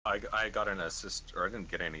I got an assist, or I didn't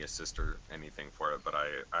get any assist or anything for it, but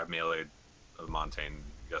I meleeed a Montaigne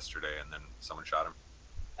yesterday, and then someone shot him.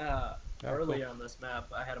 Early cool. on this map,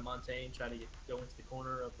 I had a Montaigne try to go into the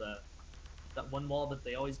corner of that one wall that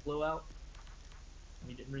they always blow out.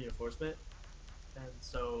 We didn't reinforcement, and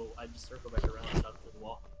so I just circled back around and shot through the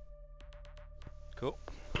wall. Cool.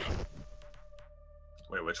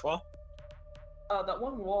 Wait, which wall? That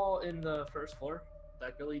one wall in the first floor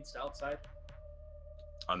that leads to outside.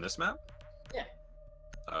 On this map? Yeah.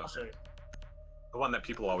 Oh, I'll show you. the one that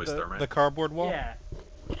people always thermite? The cardboard wall? Yeah.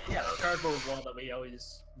 Yeah, the cardboard wall that we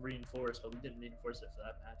always reinforce, but we didn't reinforce it for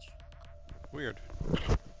that match. Weird.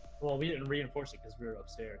 Well, we didn't reinforce it because we were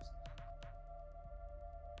upstairs.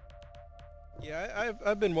 Yeah,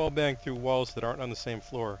 I've been wall banged through walls that aren't on the same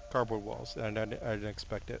floor, cardboard walls, and I didn't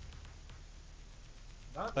expect it.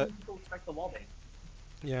 Not many people expect the wall bang.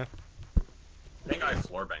 Yeah. I think I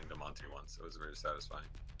floor banged a Monty once. It was very satisfying.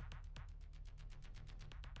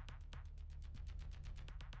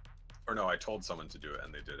 Or no, I told someone to do it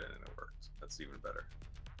and they did it and it worked. That's even better.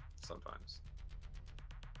 Sometimes.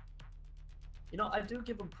 You know, I do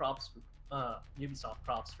give them props, Ubisoft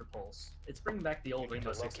props for Pulse. It's bringing back the old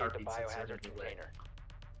Rainbow Six Locate the heartbeats in biohazard a new way. container.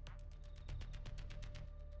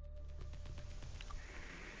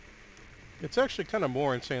 It's actually kind of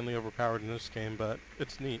more insanely overpowered in this game, but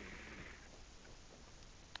it's neat.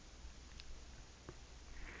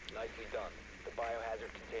 Nicely done. The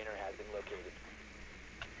biohazard container has been located.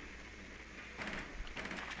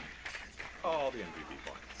 All the MVP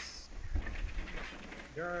points.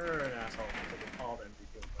 You're an asshole for taking all the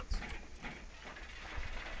MVP points.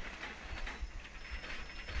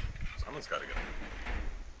 Someone's got to get it.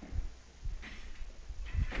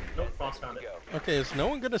 Nope, Frost found it. Go. Okay, is no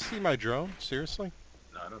one gonna see my drone? Seriously?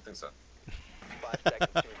 No, I don't think so. 5 seconds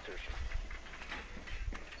to insertion.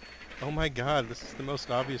 Oh my god, this is the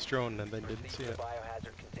most obvious drone and they didn't Proceed see to the it.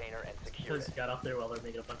 biohazard container and secure Because it. he got up there while they're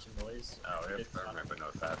making a bunch of noise. Oh, Did if I not. remember, no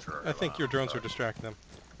Thatcher. Or I think your drones are sorry. distracting them.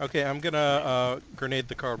 Okay, I'm gonna grenade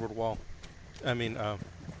the cardboard wall. I mean,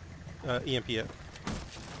 EMP it.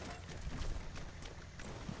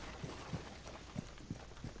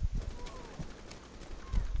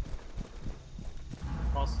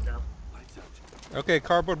 Frost is down. Okay,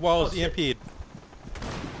 cardboard wall Oh, is shit. EMP'd.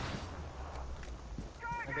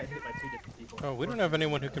 I got hit by 2 different people. Oh, we don't have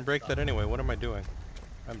anyone who can break that anyway. What am I doing?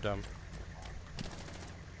 I'm dumb.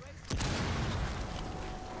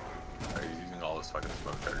 Are you using all this fucking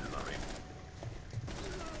smoke charges on me?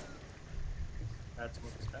 That's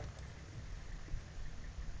what was back.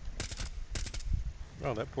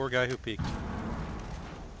 Oh, that poor guy who peeked.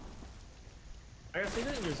 I guess they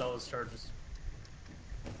didn't use all his charges.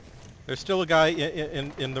 There's still a guy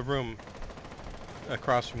in the room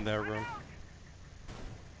across from their room.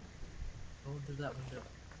 Go through that window.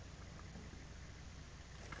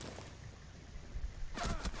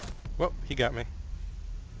 Whoa, he got me.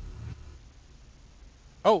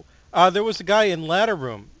 Oh, there was a guy in ladder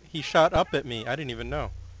room. He shot up at me. I didn't even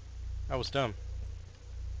know. I was dumb.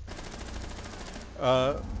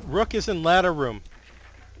 Rook is in ladder room.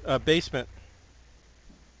 Basement.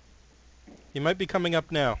 He might be coming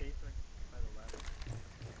up now. Okay, by the ladder.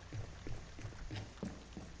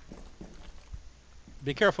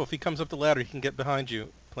 Be careful, if he comes up the ladder, he can get behind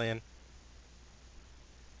you, plan.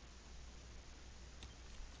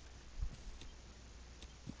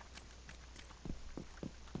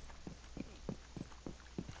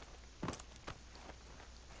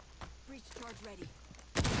 Breach charge ready.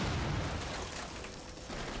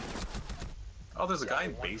 Oh, there's a guy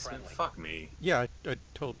in One basement? friendly. Fuck me. Yeah, I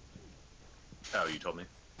told... Oh, you told me?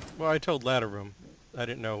 Well, I told ladder room. I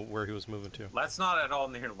didn't know where he was moving to. That's not at all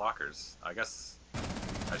near lockers. I guess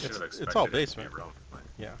I should have It's expected all it to be basement. room.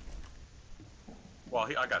 Yeah. Well,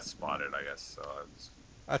 I got spotted, I guess, so I was...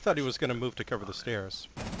 I thought he was going to move to cover the stairs.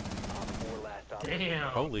 Op 4 last operator. Damn.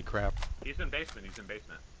 Holy crap. He's in basement, he's in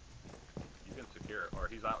basement. You can secure, or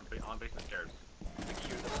he's out on basement stairs.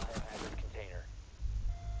 Secure the biohazard container.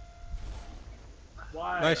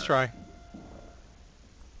 Why? Nice try.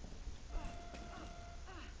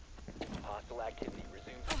 Hostile activity.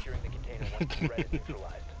 Resume securing the container once the threat is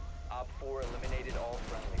neutralized. Op 4 eliminated all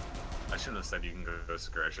friendlies. I shouldn't have said you can go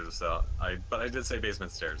secure, I should have said... but I did say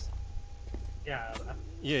basement stairs. Yeah.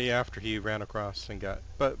 Yeah, after he ran across and got...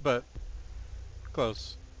 But...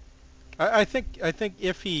 Close. I think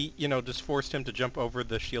if he, just forced him to jump over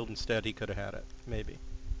the shield instead, he could have had it. Maybe.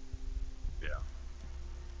 Yeah.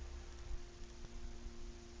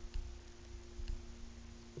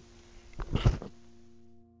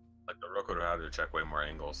 Like the Roku had to check way more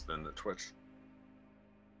angles than the Twitch.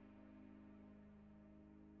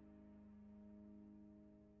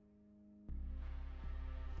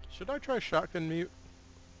 Should I try shotgun mute?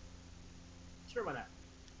 Sure, why not?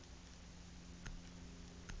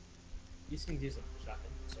 These things use a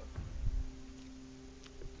shotgun, so.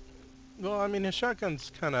 Well, I mean, his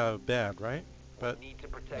shotgun's kind of bad, right? But Need to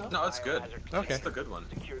protect No, it's good. biohazard Okay. It's the good one.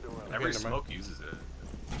 Secure the room. Every never mind. smoke uses it.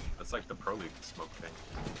 That's like the Pro League smoke thing.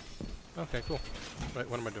 okay, cool. Wait,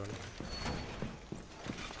 what am I doing?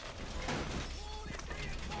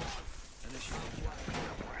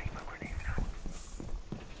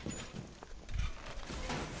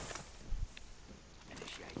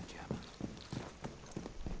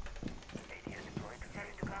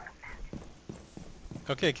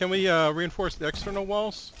 Okay, can we reinforce the external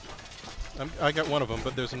walls? I got one of them,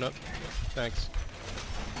 but there's another. Thanks.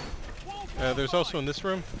 There's also in this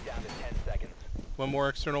room Down to 10 seconds. one more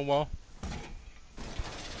external wall.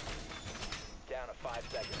 Down to 5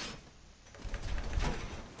 seconds.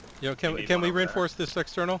 Yo, You can need we one over reinforce this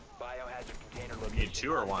external? Biohazard container You location. need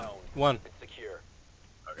two or one? unknown. One. It's secure.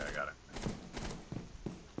 Okay, I got it.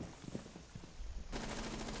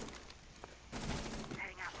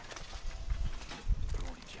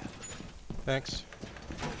 Thanks.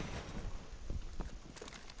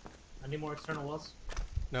 I need more external walls.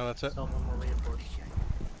 No, that's it. Still one more reinforced.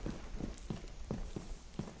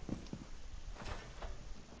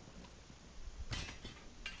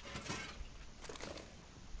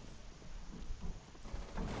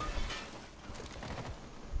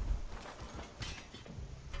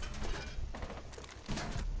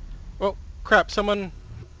 Oh, crap! Someone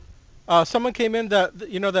came in that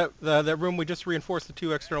that room we just reinforced the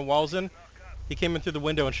two external walls in. He came in through the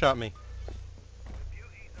window and shot me.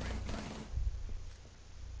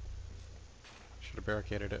 Should have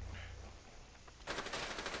barricaded it.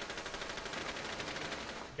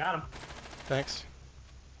 Got him. Thanks.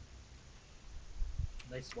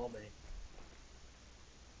 Nice wall bait.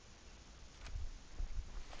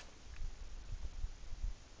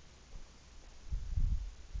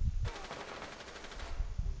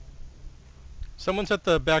 Someone's at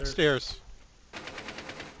the back There- stairs.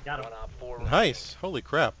 Got him. One op 4. Nice. Holy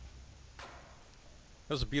crap.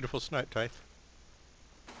 That was a beautiful snipe, Tyth.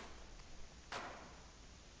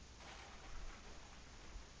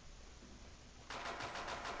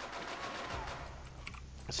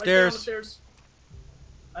 Right Stairs. there on the stairs.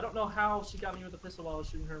 I don't know how she got me with a pistol while I was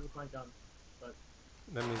shooting her with my gun. But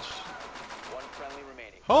That means. One friendly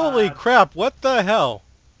remaining. Holy God. crap! What the hell?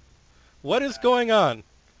 What is going on?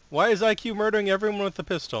 Why is IQ murdering everyone with a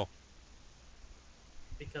pistol?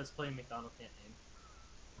 because playing McDonald can't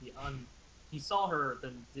aim. He saw her,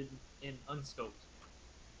 then didn't in unscoped.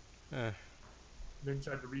 Eh. Then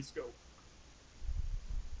tried to rescope.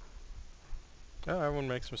 Oh, everyone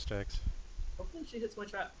makes mistakes. Hopefully she hits my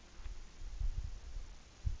trap.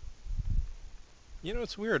 You know,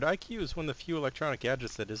 it's weird. IQ is one of the few electronic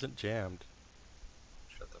gadgets that isn't jammed.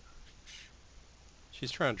 Shut the.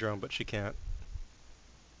 She's trying to drone, but she can't.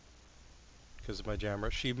 Because of my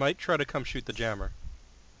jammer. She might try to come shoot the jammer.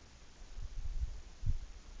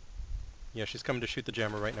 Yeah, she's coming to shoot the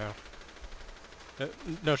jammer right now.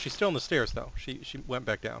 No, she's still on the stairs, though. She went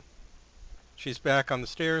back down. She's back on the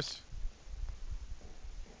stairs.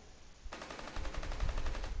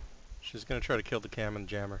 She's going to try to kill the cam and the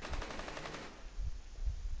jammer.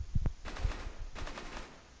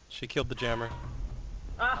 She killed the jammer.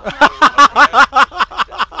 How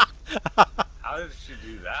did she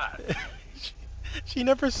do that? She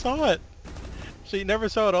never saw it. She never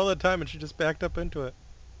saw it all the time, and she just backed up into it.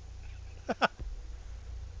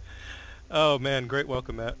 Oh man, great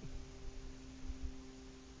welcome, Matt.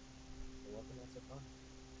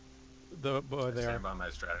 Boy, they are. Stand by my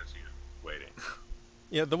strategy, waiting.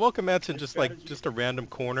 Yeah, the welcome mats in My just like strategy- just a random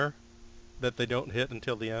corner that they don't hit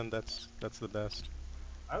until the end. That's the best.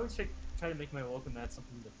 I would try to make my welcome mat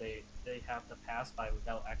something that they have to pass by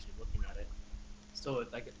without actually looking at it. So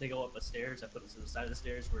if they go up the stairs, I put it to the side of the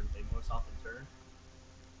stairs where they most often turn.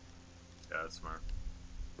 Yeah, that's smart.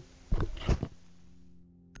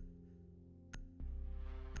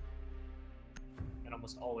 And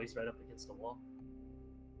almost always right up against the wall.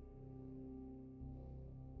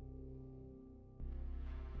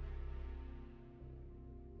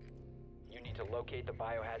 You need to locate the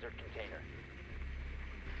biohazard container.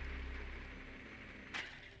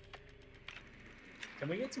 Can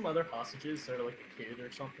we get some other hostages that are like a kid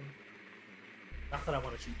or something? Not that I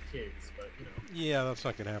want to shoot kids, but you know. Yeah, that's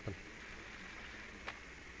not gonna happen.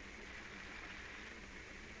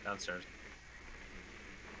 Downstairs.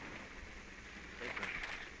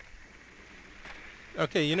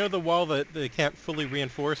 Okay, you know the wall that they can't fully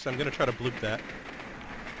reinforce? I'm gonna try to bloop that.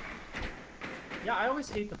 Yeah, I always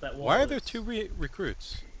hate that wall. Why are there is- two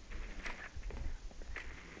recruits?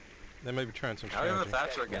 They might be trying some Now we have a strategy.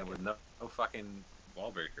 Thatcher again with no fucking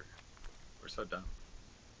wall breaker. We're so dumb.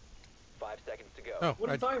 5 seconds to go. Oh, What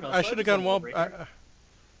are you talking about? I So should have just gone a wall. wall breaker.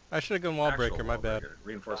 I should have gone wall Actual breaker. My wall bad. breaker.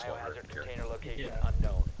 Reinforced wall Biohazard breaker. container location Yeah.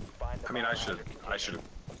 unknown. Find the I mean, I should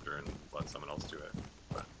container. and let someone else do it,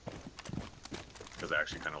 but because I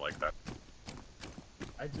actually kind of like that.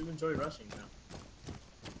 I do enjoy rushing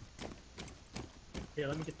now. Here,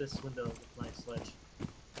 let me get this window with my sledge.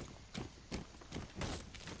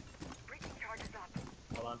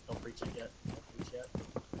 Hold on, don't breach it yet. Don't breach yet.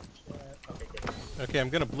 Okay, good. Okay, I'm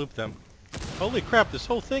gonna bloop them. Holy crap! This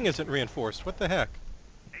whole thing isn't reinforced. What the heck?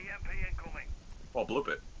 EMP incoming. Well, bloop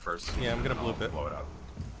it first. Yeah, I'm gonna and I'll bloop it. Blow it up.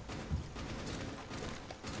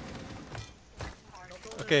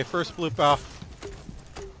 Okay, first bloop off.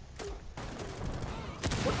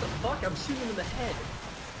 What the fuck? I'm shooting him in the head.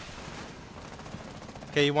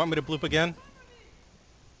 Okay, you want me to bloop again?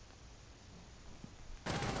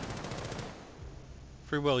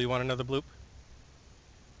 Free will, you want another bloop?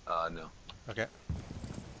 No. Okay.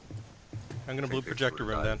 I'm gonna I think bloop they projector would've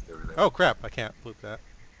room died then. if they were there. Oh crap, I can't bloop that.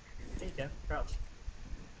 Hey, you can. Crouch.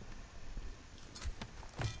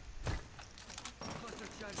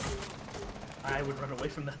 I would run away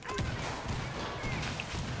from that.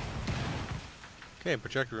 Okay,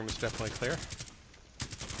 projector room is definitely clear.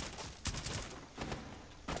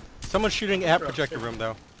 Someone's shooting at projector room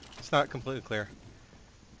though. It's not completely clear.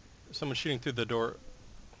 Someone's shooting through the door.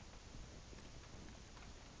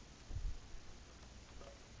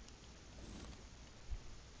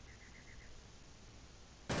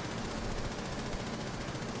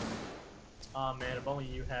 Aw man, if only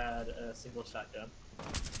you had a single shotgun.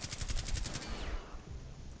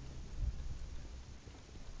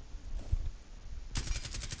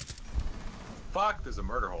 Fuck! There's a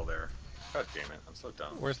murder hole there. God damn it! I'm so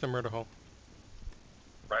dumb. Where's the murder hole?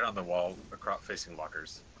 Right on the wall, across facing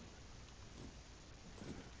lockers.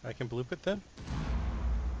 I can bloop it then?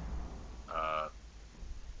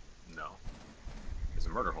 No. There's a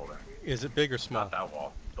murder hole there. Is it big or small? Not that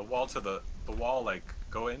wall. The wall to the wall. Like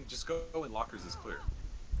go in. Just go in. Lockers is clear.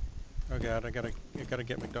 Oh god, I gotta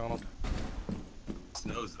get McDonald. Frost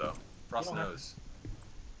knows though. Frost You don't have- knows.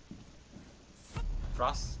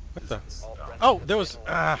 Frost. What is- the- All friendly Oh, there was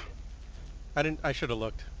has been I should have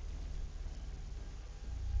looked.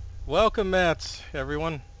 Welcome mats,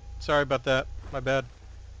 everyone. Sorry about that. My bad.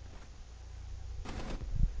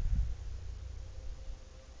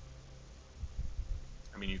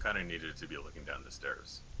 I mean, you kind of needed to be looking down the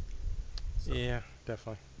stairs. So. Yeah,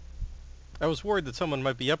 definitely. I was worried that someone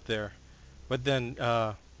might be up there, but then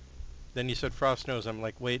you said Frost knows. I'm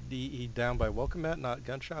like, wait, he down by welcome mat, not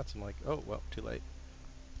gunshots? I'm like, oh, well, too late.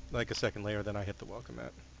 Like a second later, then I hit the welcome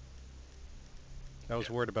mat. I was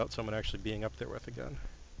worried about someone actually being up there with a gun.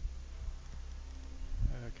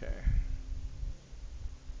 Okay.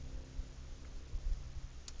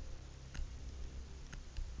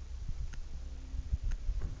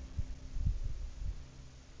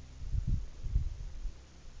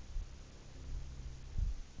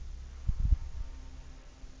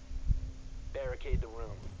 barricade the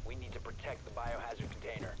room. We need to protect the biohazard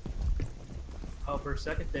container. Oh, for a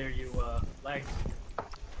second there, you lagged.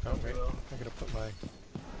 Oh, wait. I gotta put my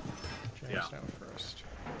jams Yeah. down first.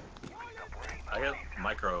 I get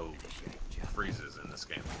micro freezes in this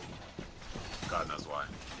game. God knows why.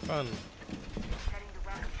 Fun.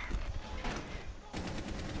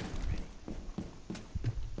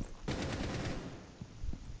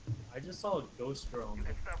 I just saw a ghost drone. You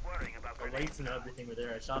can stop worrying about The lights and everything were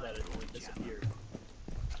there. I shot at it and it disappeared.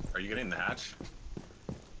 Are you getting the hatch?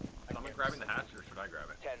 I Someone can't grabbing see. the hatch, or should I grab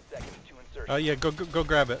it? 10 seconds to insertion. Oh yeah, go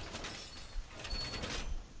grab it.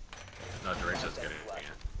 No, Derecha's getting it.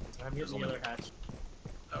 I'm There's getting the only other hatch.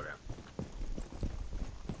 Okay.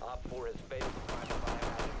 Op 4 has failed to find the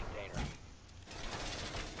biohazard container.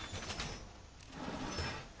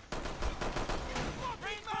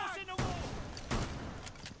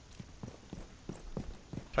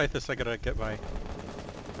 Typhus, I gotta get my...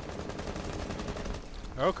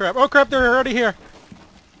 Oh crap, oh crap, they're already here!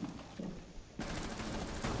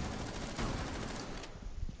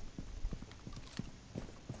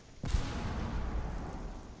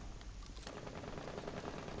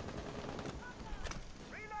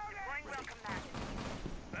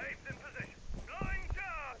 Base in position. Flying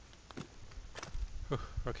charge. Whew,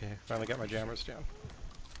 okay, finally got my jammers down.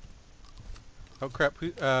 Oh crap,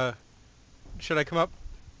 who, should I come up?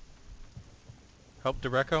 Help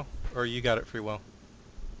Derecho? Or you got it free will?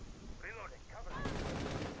 Reloading. Cover.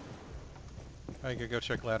 I could go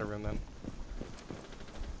check ladder room then.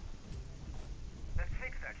 Let's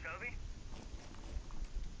fix that, shall we?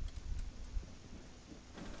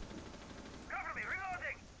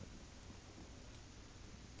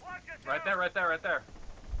 Right there, right there, right there.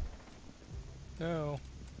 No.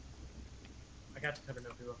 I got you covered, no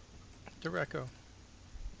people. Direco.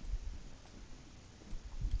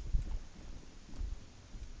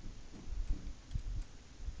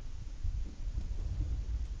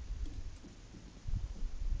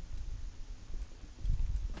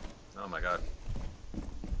 Oh my god.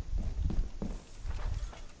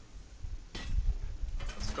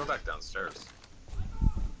 Let's go back downstairs.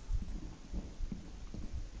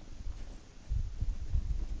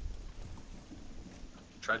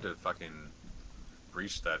 Tried to fucking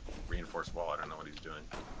breach that reinforced wall. I don't know what he's doing.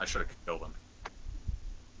 I should have killed him.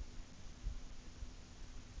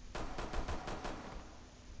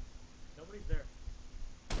 Nobody's there.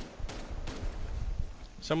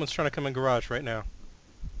 Someone's trying to come in garage right now.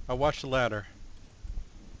 I'll watch the ladder.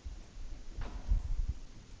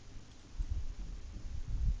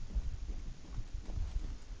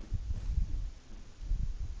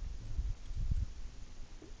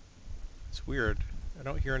 It's weird. I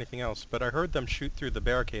don't hear anything else, but I heard them shoot through the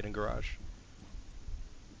barricade in garage.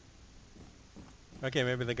 Okay,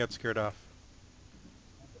 maybe they got scared off.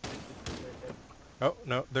 Oh,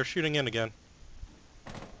 no, they're shooting in again.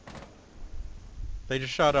 They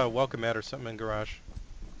just shot a welcome mat or something in garage.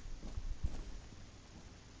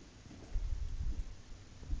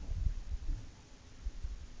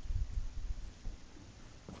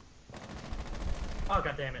 Oh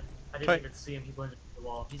god damn it! I didn't Tight. even see him. He blended into the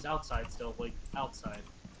wall. He's outside still, like outside.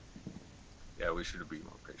 Yeah, we should be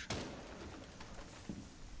more patient.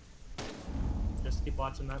 Just keep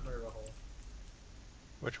watching that murder hole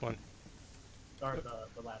Which one? or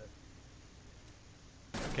the ladder.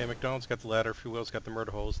 Okay, McDonald's got the ladder, Free Will's got the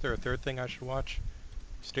murder hole. Is there a third thing I should watch?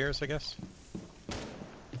 Stairs, I guess?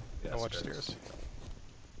 Yeah, I'll watch stairs.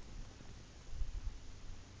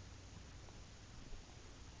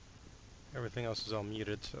 Everything else is all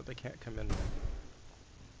muted, so they can't come in.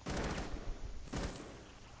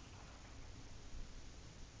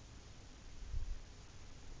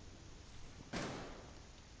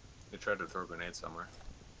 They tried to throw a grenade somewhere.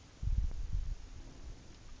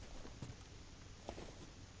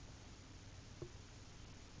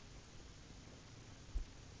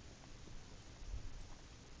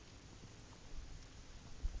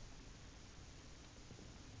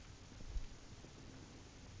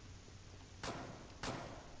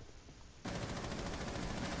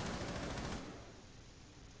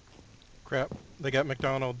 Crap, they got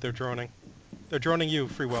McDonald, they're droning. They're droning you,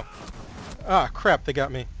 Free Will. Ah, crap, they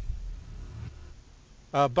got me.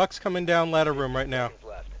 Buck's coming down ladder room right now.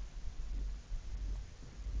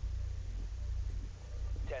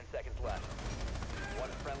 10 seconds left. One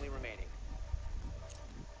friendly remaining.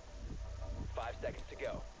 5 seconds to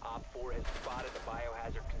go. Op 4 has spotted the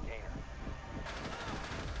biohazard container.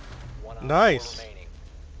 One Op 4 Nice. remaining.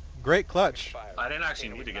 Great clutch. Expired. I didn't actually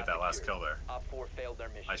Container need to was get not that last secured. kill there. Op 4 failed their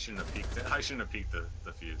mission. I shouldn't have peeked it. I shouldn't have peeked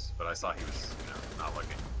the fuse, but I saw he was, not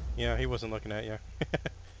looking. Yeah, he wasn't looking at you.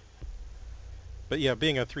 But yeah,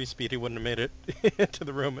 being a 3-speed, he wouldn't have made it into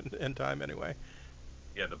the room in time anyway.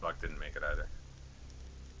 Yeah, the buck didn't make it either.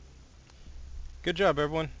 Good job,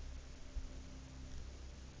 everyone.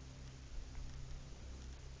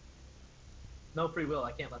 No free will.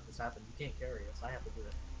 I can't let this happen. You can't carry us. I have to do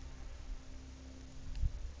it.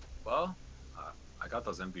 Well, I got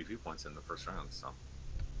those MVP points in the first round, so.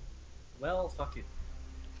 Well, fuck you.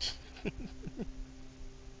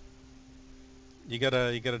 You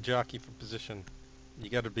gotta jockey for position. You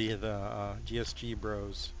gotta be the GSG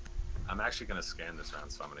bros. I'm actually gonna scan this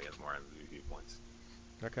round, so I'm gonna get more MVP points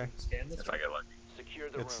Okay. Scan this. if I get lucky. Secure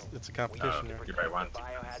the It's room. a competition We here. need to You're right, protect the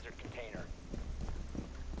one. biohazard container.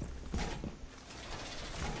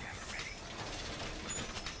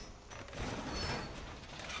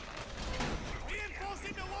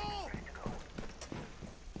 Reinforcing the wall!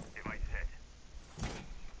 Device set.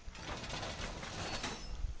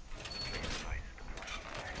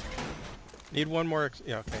 Need one more.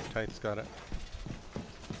 Yeah, okay. Tight's got it.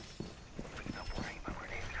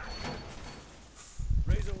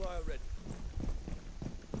 Razor wire ready.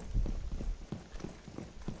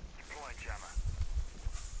 Deploying jammer.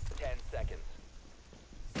 10 seconds.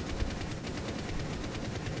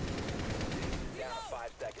 Down to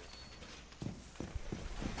 5 seconds.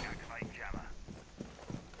 Activating jammer.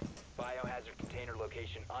 Biohazard container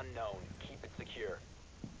location unknown. Keep it secure.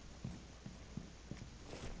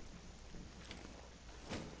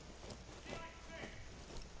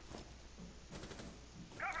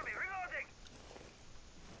 Cover me, reloading!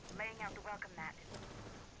 Laying out the welcome mat.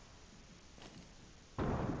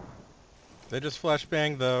 They just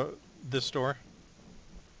flashbanged this door.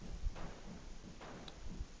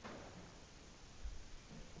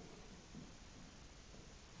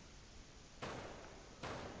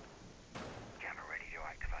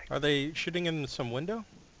 Are they shooting in some window?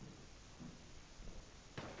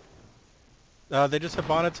 They just have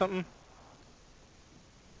bonnet something?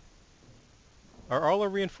 Are all our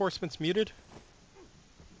reinforcements muted?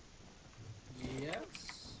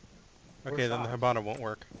 Yes. Okay, then the shot. Habana won't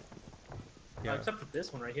work. Yeah. Except for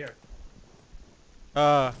this one right here.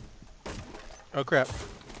 Oh crap.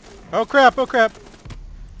 Oh crap, oh crap!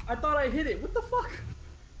 I thought I hit it. What the fuck?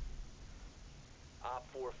 Op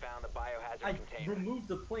 4 found the biohazard I container. removed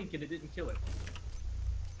the plank and it didn't kill it.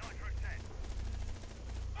 Nitro 10.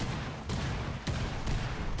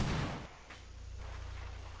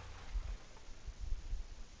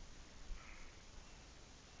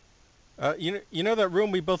 You know that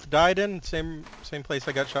room we both died in? Same place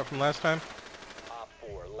I got shot from last time? Op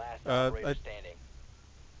 4, last Uh, operator I- standing.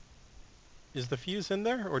 Is the fuse in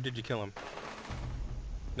there, or did you kill him?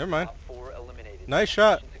 Never mind. Op 4 eliminated. Nice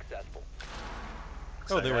shot. Mission successful.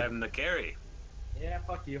 Looks Oh, like they I were- have the carry. Yeah,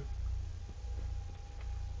 fuck you.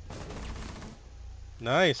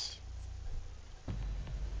 Nice.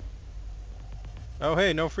 Oh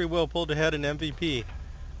hey, no free will pulled ahead in MVP.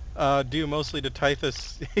 Due mostly to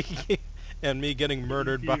Tythus and me getting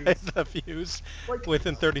murdered by Fuse. the fuse Like,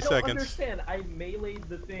 within 30 I don't seconds. understand. I meleeed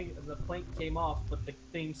the thing and the plank came off, but the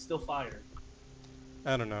thing still fired.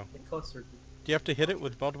 I don't know. It clustered. Do you have to hit it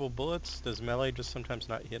with multiple bullets? Does melee just sometimes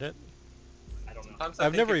not hit it? I don't know. Sometimes I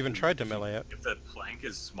I've think never if even you- tried to if you- melee it. If the plank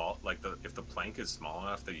is small, if the plank is small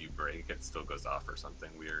enough that you break, it still goes off or something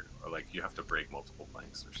weird, or like you have to break multiple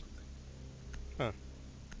planks or something.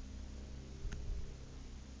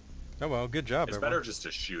 Oh well, good job, It's everyone. better just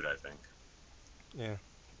to shoot, I think. Yeah.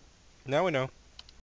 Now we know.